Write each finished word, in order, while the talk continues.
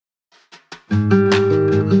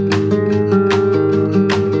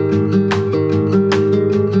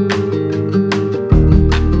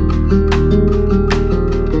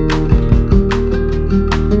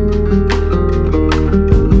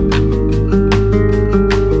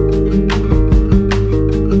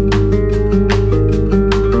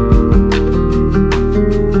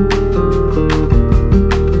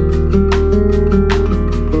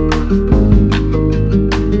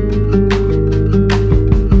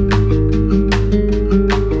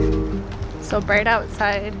so bright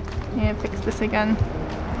outside. And fix this again.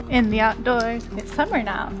 In the outdoors. It's summer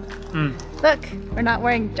now. Look, we're not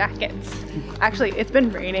wearing jackets. Actually, it's been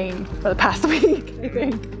raining for the past week, I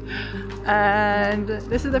think. And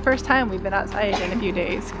this is the first time we've been outside in a few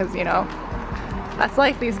days because, you know, that's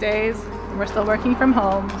life these days. We're still working from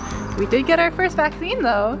home. We did get our first vaccine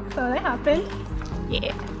though, so that happened.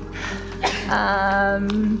 Yeah.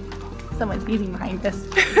 Someone's sneezing behind us.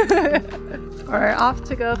 We're off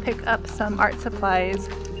to go pick up some art supplies.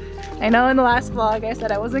 I know in the last vlog I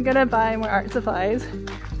said I wasn't gonna buy more art supplies,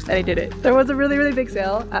 but I did it. There was a really big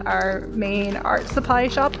sale at our main art supply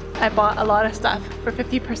shop. I bought a lot of stuff for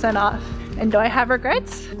 50% off. And do I have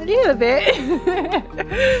regrets? A little bit.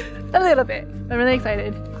 A little bit. I'm really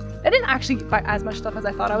excited. I didn't actually buy as much stuff as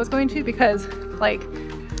I thought I was going to because, like,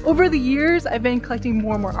 over the years I've been collecting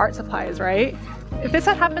more and more art supplies, right? If this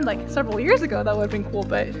had happened like several years ago, that would have been cool,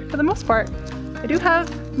 but for the most part, I do have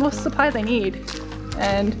most supplies I need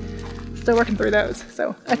and still working through those.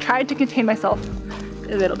 So I tried to contain myself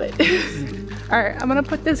a little bit. All right, I'm gonna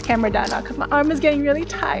put this camera down now because my arm is getting really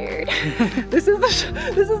tired. This is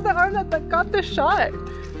the arm that got the shot,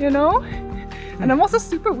 you know? And I'm also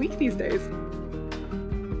super weak these days.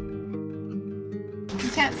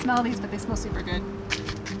 You can't smell these, but they smell super good.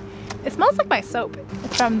 It smells like my soap.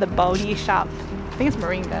 It's from the Btw shop. I think it's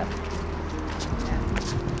moringa.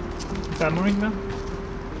 Is that moringa?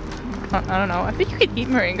 I don't know. I think you could eat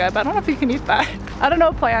moringa, but I don't know if you can eat that. I don't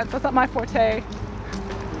know plants. That's not my forte.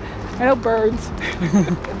 I know birds.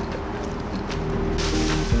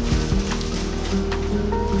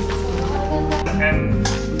 And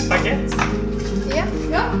baguettes? Yeah,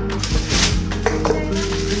 yeah.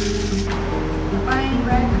 Buying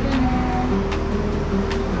bread for dinner.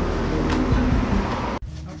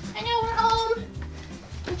 I know we're home.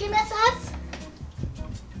 Did you miss us?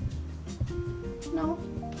 No.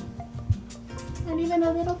 Not even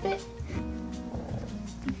a little bit?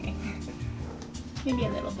 Okay. Maybe a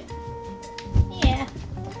little bit. Yeah.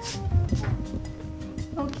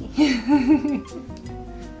 Okay.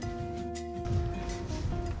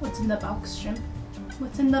 What's in the box, shrimp?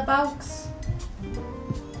 What's in the box?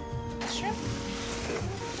 Shrimp?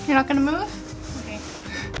 You're not gonna move? Okay.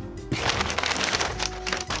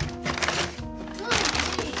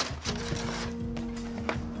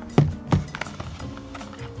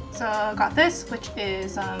 So I got this, which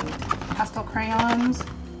is pastel crayons.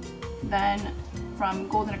 Then from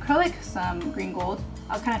gold and acrylic, some green gold.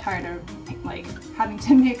 I was kind of tired of like having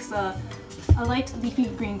to mix a light leafy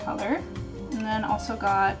green color. And then also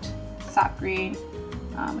got sap green,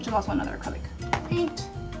 which is also another acrylic paint.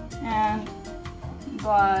 And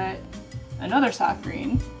got another sap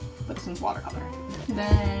green, but this one's watercolor.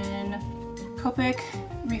 Then Copic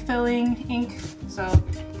refilling ink. So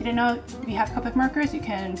if you didn't know, if you have Copic markers, you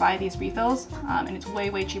can buy these refills, and it's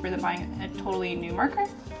way cheaper than buying a totally new marker.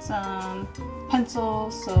 Some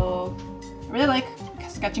pencils, so I really like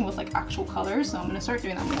sketching with like actual colors, so I'm gonna start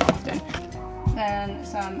doing that more often. Then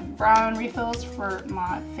some brown refills for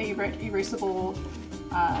my favorite erasable,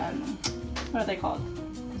 what are they called?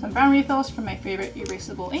 Some brown refills for my favorite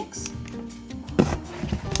erasable inks.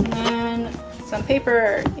 And then some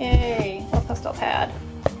paper, yay, a pastel pad.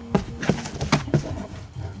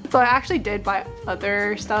 So I actually did buy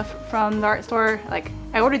other stuff from the art store. Like,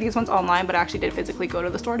 I ordered these ones online, but I actually did physically go to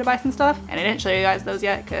the store to buy some stuff. And I didn't show you guys those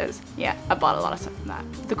yet because, yeah, I bought a lot of stuff from that.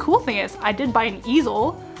 The cool thing is I did buy an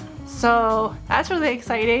easel. So that's really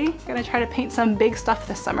exciting. I'm gonna try to paint some big stuff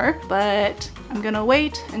this summer, but I'm gonna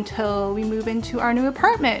wait until we move into our new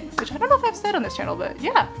apartment, which I don't know if I've said on this channel, but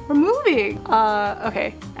yeah, we're moving.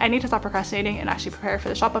 Okay, I need to stop procrastinating and actually prepare for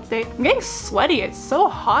the shop update. I'm getting sweaty, it's so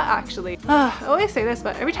hot actually. I always say this,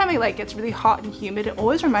 but every time it gets really hot and humid, it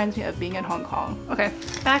always reminds me of being in Hong Kong. Okay,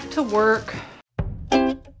 back to work.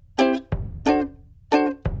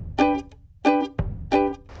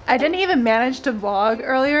 I didn't even manage to vlog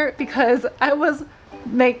earlier because I was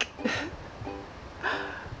making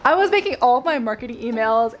all of my marketing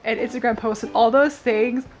emails and Instagram posts and all those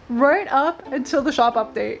things right up until the shop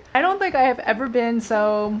update. I don't think I have ever been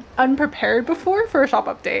so unprepared before for a shop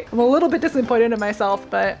update. I'm a little bit disappointed in myself,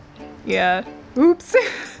 but yeah, oops.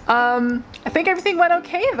 I think everything went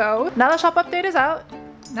okay though. Now the shop update is out,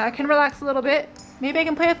 now I can relax a little bit. Maybe I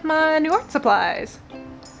can play with my new art supplies.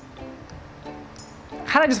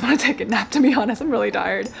 I kind of just want to take a nap, to be honest. I'm really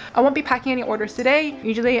tired. I won't be packing any orders today.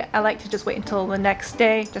 Usually I like to just wait until the next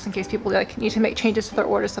day just in case people like need to make changes to their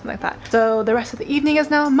orders, something like that. So the rest of the evening is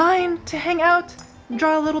now mine to hang out,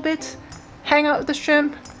 draw a little bit, hang out with the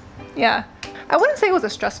shrimp. Yeah. I wouldn't say it was a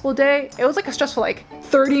stressful day. It was like a stressful like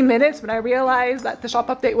 30 minutes when I realized that the shop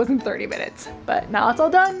update wasn't 30 minutes. But now it's all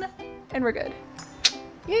done. and we're good.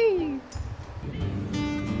 Yay!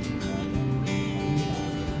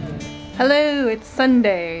 Hello, it's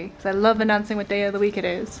Sunday, because I love announcing what day of the week it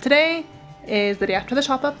is. Today is the day after the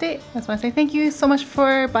shop update. I just want to say thank you so much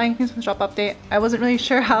for buying things from the shop update. I wasn't really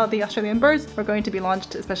sure how the Australian birds were going to be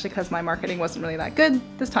launched, especially because my marketing wasn't really that good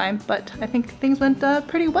this time, but I think things went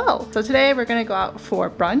pretty well. So today we're gonna go out for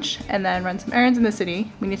brunch and then run some errands in the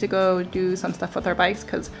city. We need to go do some stuff with our bikes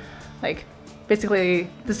because like basically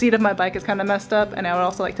the seat of my bike is kind of messed up, and I would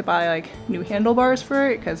also like to buy like new handlebars for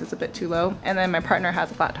it because it's a bit too low. And then my partner has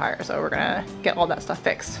a flat tire, so we're gonna get all that stuff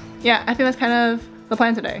fixed. Yeah, I think that's kind of the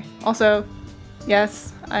plan today. Also,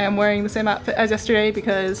 yes, I am wearing the same outfit as yesterday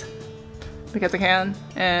because I can,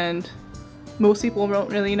 and most people won't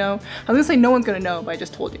really know. I was gonna say no one's gonna know, but I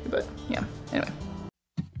just told you, but yeah, anyway.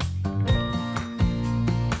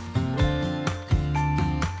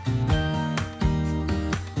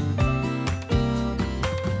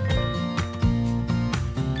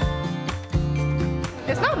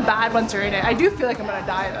 It's not bad once you're in it. I do feel like I'm gonna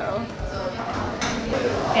die though.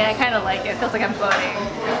 And I kind of like it. It feels like I'm floating.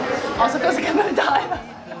 Also feels like I'm gonna die.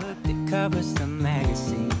 It covers the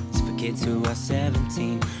magazines for kids who are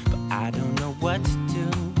 17, but I don't know what to do.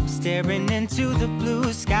 Staring into the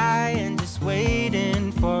blue sky and just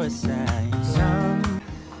waiting for a sign.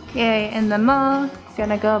 Yay, in the mall.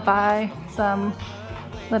 Gonna go buy some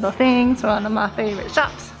little things from one of my favorite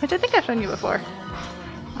shops, which I think I've shown you before.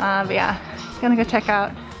 But yeah, gonna go check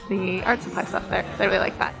out the art supply stuff there. I really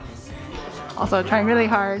like that. Also trying really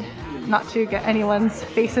hard not to get anyone's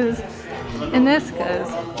faces in this, because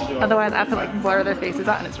otherwise I have to like blur their faces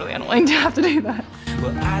out and it's really annoying to have to do that.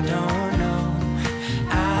 Well, I don't know,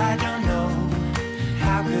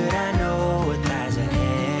 how could I know what lies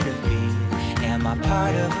ahead of me? Am I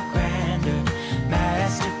part of a grander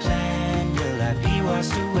master plan? Will I be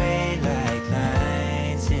washed away like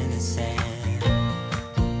lines in the sand?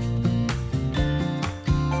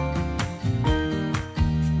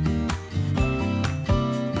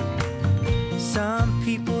 Some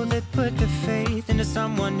people that put their faith into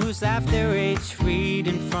someone who's half their age,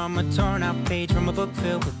 reading from a torn out page from a book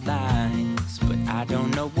filled with lies. But I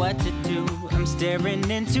don't know what to do. I'm staring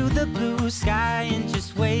into the blue sky and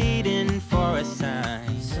just waiting for a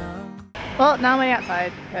sign. Well, now I'm waiting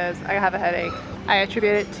outside because I have a headache. I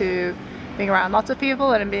attribute it to being around lots of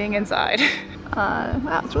people and being inside.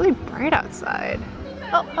 Wow, it's really bright outside.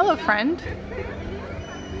 Oh, hello friend.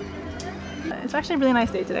 It's actually a really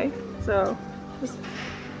nice day today, so just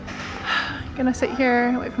gonna sit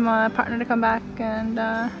here, wait for my partner to come back, and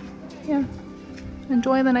yeah,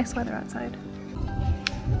 enjoy the nice weather outside.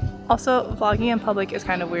 Also, vlogging in public is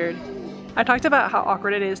kind of weird. I talked about how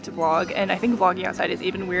awkward it is to vlog, and I think vlogging outside is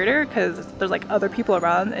even weirder because there's like other people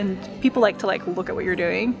around and people like to like look at what you're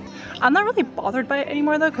doing. I'm not really bothered by it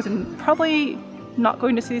anymore though, because I'm probably not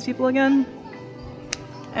going to see these people again,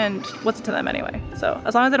 and what's it to them anyway? So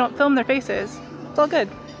as long as I don't film their faces, it's all good.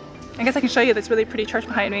 I guess I can show you this really pretty church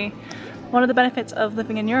behind me. One of the benefits of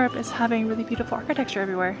living in Europe is having really beautiful architecture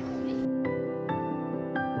everywhere.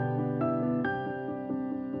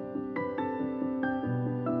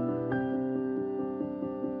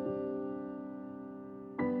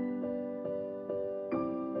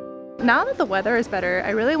 Now that the weather is better,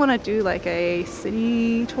 I really want to do like a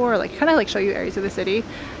city tour, like kind of like show you areas of the city,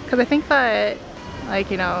 because I think that, like,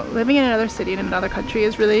 you know, living in another city in another country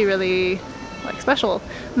is really like special.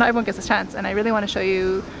 Not everyone gets this chance, and I really want to show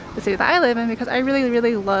you the city that I live in because I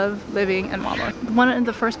really love living in Malmö. One of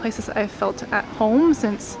the first places I felt at home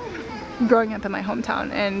since growing up in my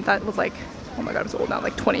hometown, and that was like, oh my god, I'm so old now,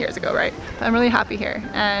 like 20 years ago, right? But I'm really happy here,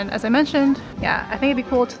 and as I mentioned, yeah, I think it'd be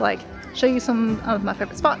cool to like show you some of my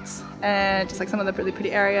favorite spots and just like some of the really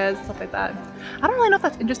pretty areas, stuff like that. I don't really know if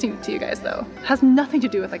that's interesting to you guys though. It has nothing to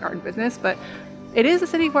do with like art and business, but it is a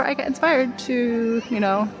city where I get inspired to, you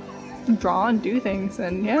know, draw and do things,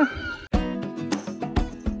 and yeah.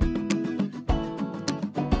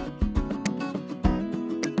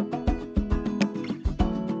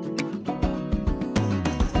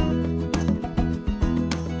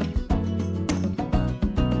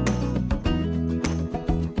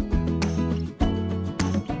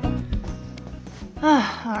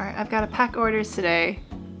 Alright, I've got to pack orders today.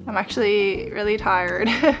 I'm actually really tired.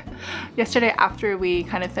 Yesterday after we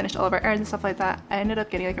kind of finished all of our errands and stuff like that, I ended up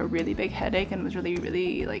getting like a really big headache and was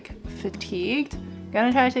really like fatigued.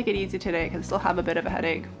 Gonna try to take it easy today because I still have a bit of a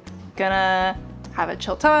headache. Gonna have a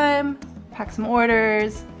chill time, pack some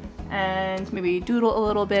orders, and maybe doodle a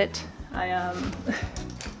little bit. I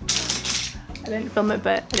didn't film it,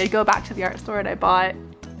 but I did go back to the art store and I bought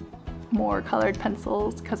more colored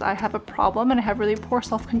pencils because I have a problem and I have really poor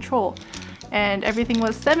self-control. and everything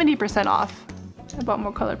was 70% off. I bought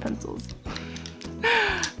more colored pencils.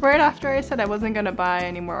 Right after I said I wasn't gonna buy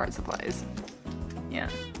any more art supplies. Yeah,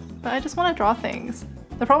 but I just want to draw things.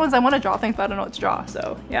 The problem is I want to draw things but I don't know what to draw,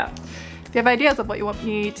 so yeah. If you have ideas of what you want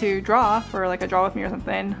me to draw for like a draw with me or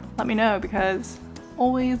something, let me know because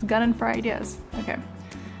always gunning for ideas. Okay,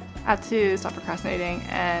 I have to stop procrastinating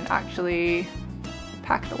and actually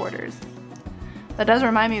pack the orders. That does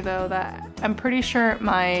remind me though that I'm pretty sure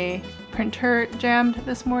my printer jammed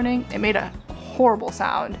this morning. It made a horrible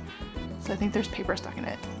sound, so I think there's paper stuck in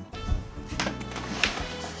it.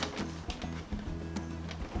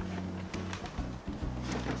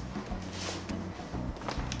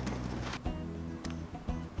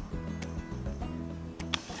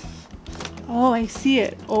 Oh, I see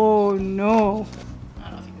it. Oh no. I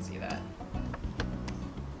don't know if you can see that.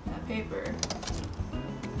 That paper is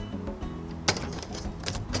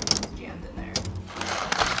jammed in there.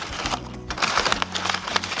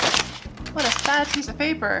 What a sad piece of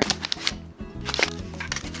paper.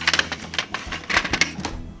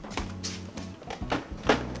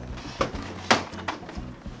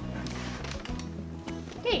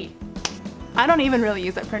 Hey. I don't even really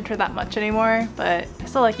use that printer that much anymore, but I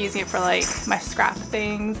still like using it for like my scrap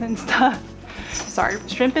things and stuff. Sorry,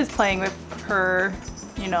 Shrimp is playing with her,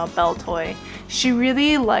 you know, Belle toy. She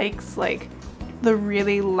really likes like the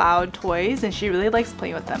really loud toys and she really likes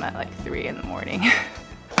playing with them at like 3 in the morning.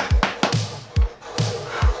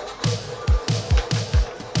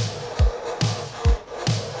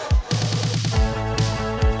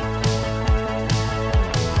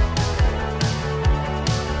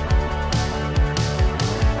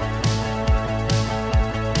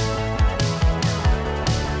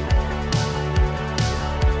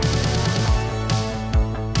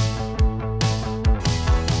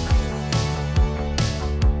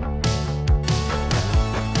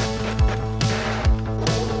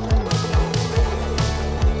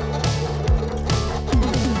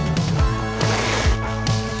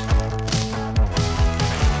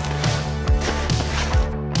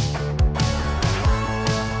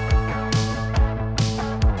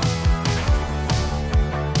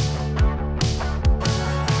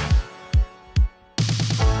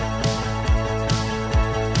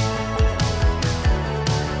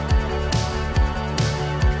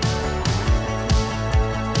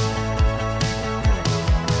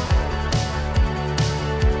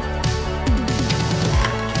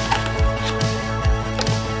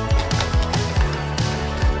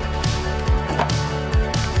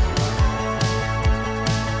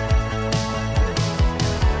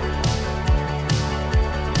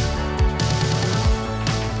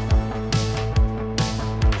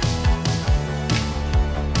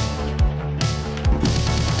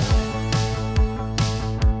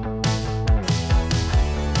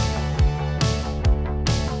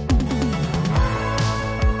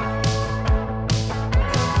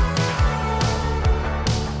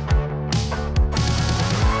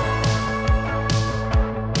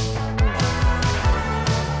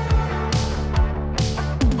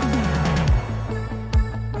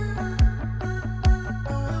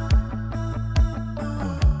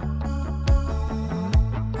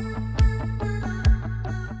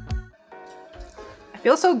 It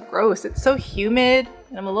feels so gross. It's so humid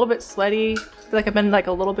and I'm a little bit sweaty. I feel like I've been like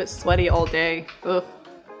a little bit sweaty all day. Ugh.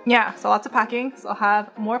 Yeah, so lots of packing. So I'll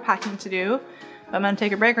have more packing to do. But I'm gonna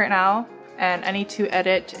take a break right now and I need to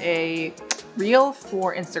edit a reel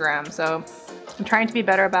for Instagram. So I'm trying to be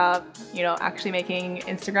better about, you know, actually making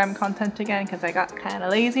Instagram content again because I got kind of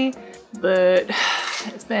lazy. But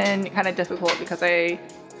it's been kind of difficult because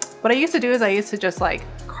what I used to do is I used to just like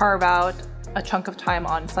carve out a chunk of time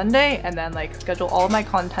on Sunday and then like schedule all of my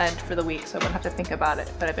content for the week so I wouldn't have to think about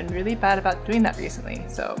it. But I've been really bad about doing that recently.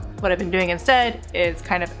 So what I've been doing instead is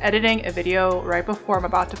kind of editing a video right before I'm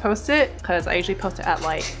about to post it, because I usually post it at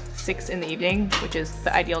like 6 in the evening, which is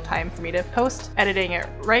the ideal time for me to post. Editing it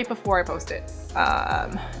right before I post it.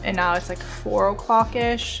 And now it's like 4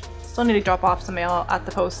 o'clock-ish. Still need to drop off some mail at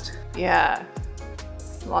the post. Yeah,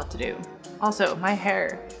 a lot to do. Also, my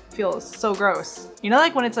hair feels so gross. You know,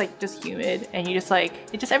 like when it's like just humid and you just like,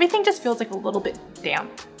 everything just feels like a little bit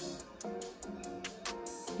damp.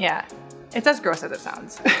 Yeah, it's as gross as it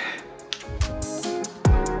sounds.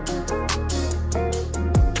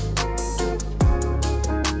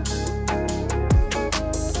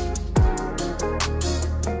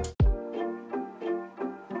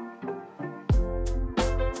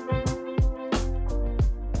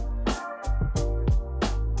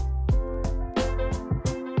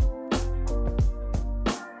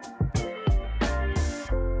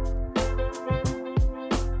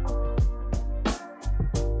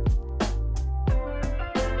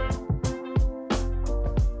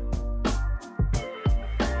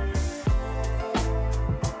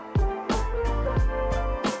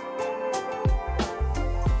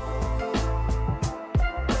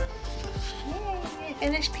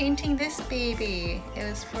 finished painting this baby. It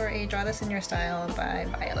was for a Draw This in Your Style by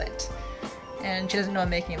Violet. And she doesn't know I'm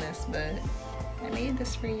making this, but I made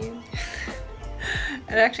this for you.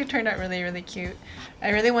 It actually turned out really, really cute. I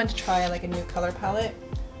really wanted to try like a new color palette.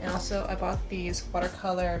 And also I bought these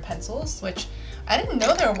watercolor pencils, which I didn't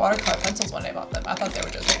know they were watercolor pencils when I bought them. I thought they were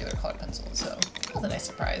just regular colored pencils, so that was a nice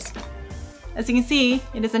surprise. As you can see,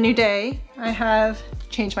 it is a new day. I have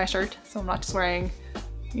changed my shirt, so I'm not just wearing,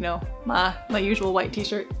 you know, my usual white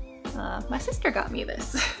t-shirt. My sister got me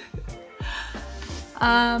this.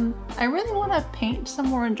 I really want to paint some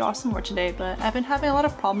more and draw some more today, but I've been having a lot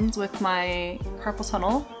of problems with my carpal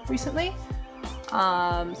tunnel recently.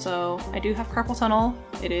 So I do have carpal tunnel.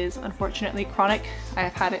 It is unfortunately chronic. I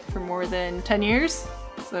have had it for more than 10 years,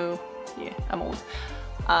 so yeah, I'm old.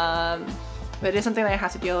 But it is something that I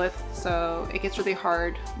have to deal with, so it gets really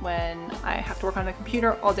hard when I have to work on the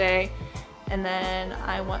computer all day and then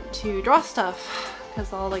I want to draw stuff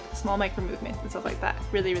because all like the small micro movements and stuff like that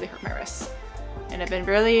really, really hurt my wrists. And I've been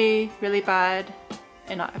really, really bad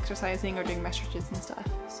in not exercising or doing my stretches and stuff,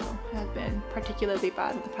 so I've been particularly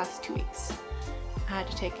bad in the past 2 weeks. I had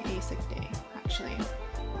to take a sick day, actually.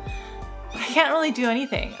 I can't really do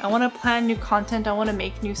anything. I want to plan new content, I want to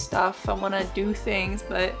make new stuff, I want to do things,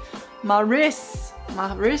 but my wrists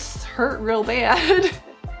hurt real bad.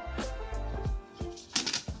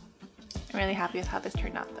 I'm really happy with how this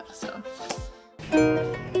turned out though, so.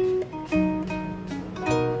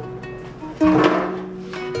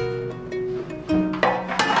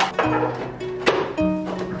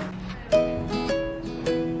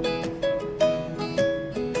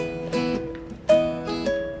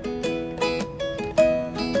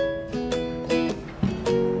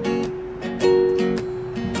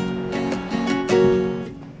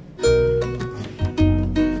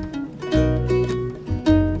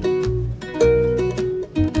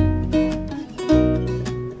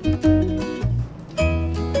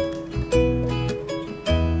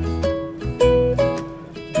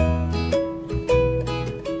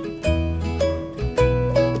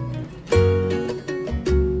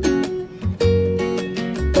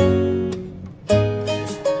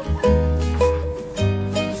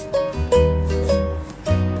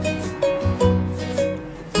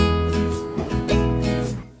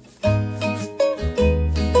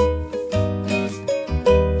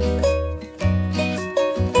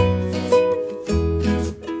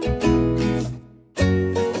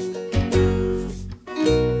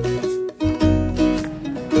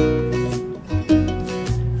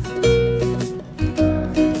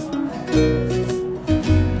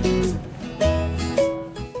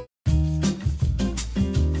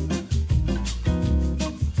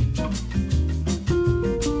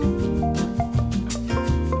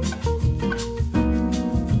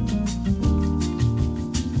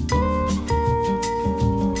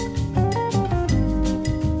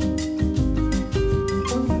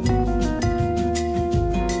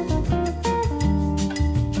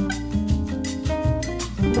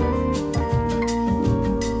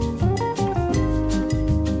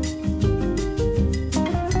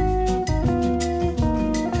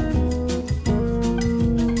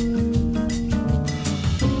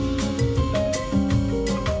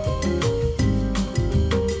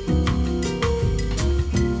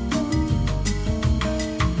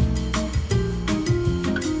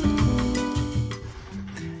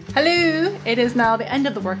 Hello! It is now the end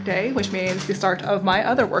of the workday, which means the start of my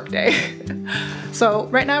other workday. So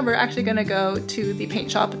right now we're actually gonna go to the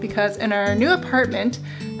paint shop because in our new apartment,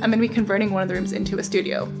 I'm gonna be converting one of the rooms into a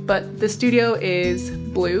studio. But the studio is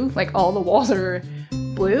blue, like all the walls are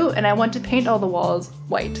blue, and I want to paint all the walls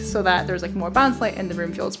white so that there's like more bounce light and the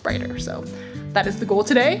room feels brighter. So that is the goal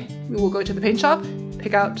today. We will go to the paint shop,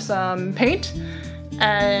 pick out some paint,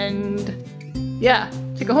 and yeah,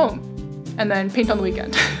 take it home. And then paint on the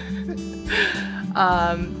weekend.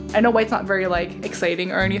 I know white's not very like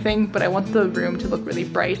exciting or anything, but I want the room to look really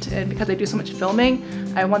bright, and because I do so much filming,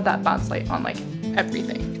 I want that bounce light on like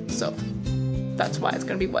everything. So that's why it's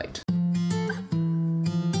gonna be white.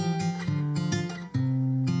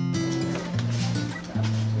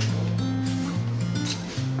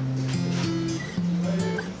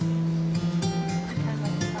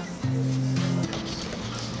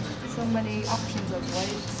 So many options of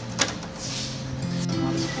white.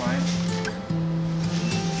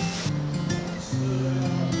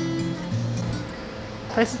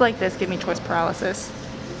 Places like this give me choice paralysis.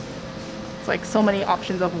 It's like so many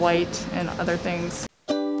options of white and other things.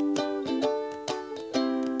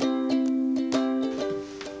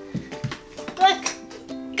 Look!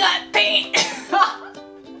 Got paint!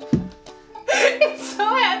 It's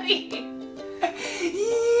so heavy!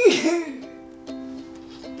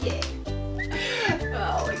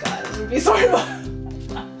 be sort of